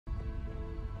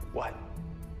What?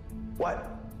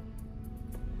 What?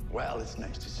 Well, it's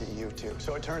nice to see you, too.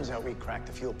 So it turns out we cracked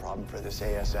the fuel problem for this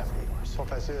ASF of yours. So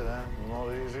facile, huh?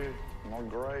 Not easy, not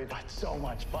great. But so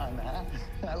much fun, huh?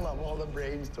 I love all the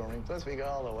brainstorming. Plus, we got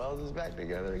all the Wellses back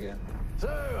together again.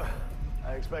 So,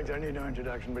 I expect I need no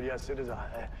introduction, but yes, it is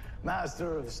I,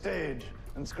 master of stage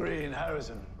and screen,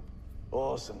 Harrison.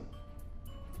 Awesome.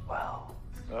 Well,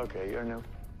 okay, you're new.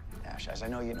 Nash, as I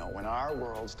know you know, when our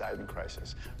worlds died in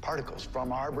crisis, particles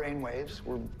from our brain waves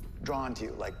were drawn to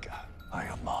you like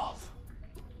a moth,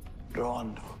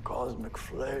 drawn to a cosmic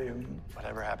flame.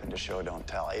 Whatever happened to show, don't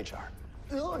tell, HR.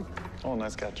 Oh,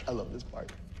 nice catch. I love this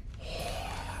part.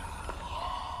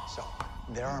 So,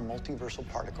 there are multiversal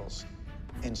particles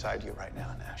inside you right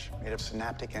now, Nash, made of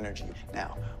synaptic energy.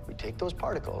 Now, we take those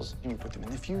particles and you put them in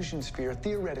the fusion sphere.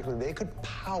 Theoretically, they could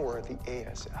power the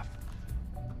ASF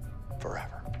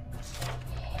forever.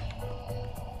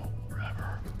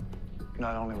 Forever.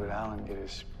 Not only would Alan get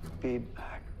his speed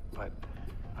back, but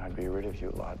I'd be rid of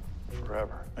you lot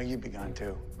forever. Oh, you'd be gone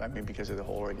too. I mean, because of the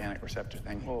whole organic receptor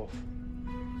thing. Oh.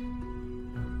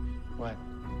 What?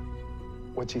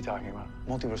 What's he talking about?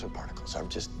 Multiversal particles are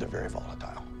just, they're very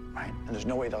volatile, right? And there's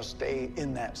no way they'll stay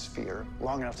in that sphere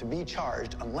long enough to be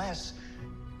charged unless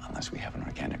we have an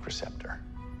organic receptor.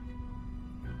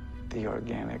 The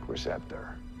organic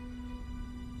receptor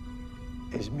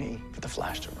Is me. For the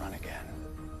Flash to run again,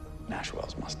 Nash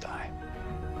Wells must die.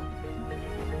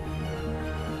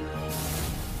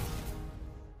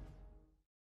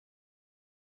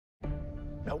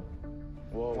 Nope.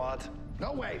 Whoa. What?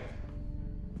 No way.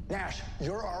 Nash,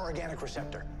 you're our organic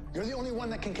receptor. You're the only one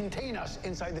that can contain us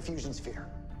inside the fusion sphere.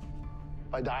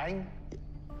 By dying?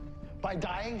 By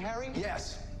dying, Harry?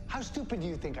 Yes. How stupid do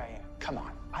you think I am? Come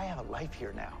on, I have a life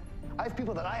here now. I have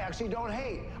people that I actually don't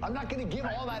hate. I'm not gonna give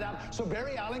all that up so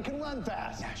Barry Allen can run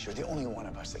fast. Nash, you're the only one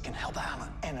of us that can help Allen.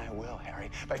 And I will, Harry,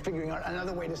 by figuring out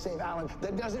another way to save Allen.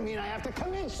 That doesn't mean I have to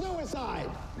commit suicide.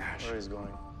 Nash. Where he's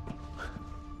going?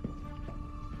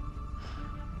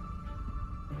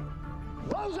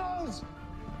 Bozos!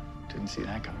 Didn't see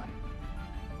that coming.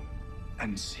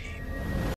 Unseen.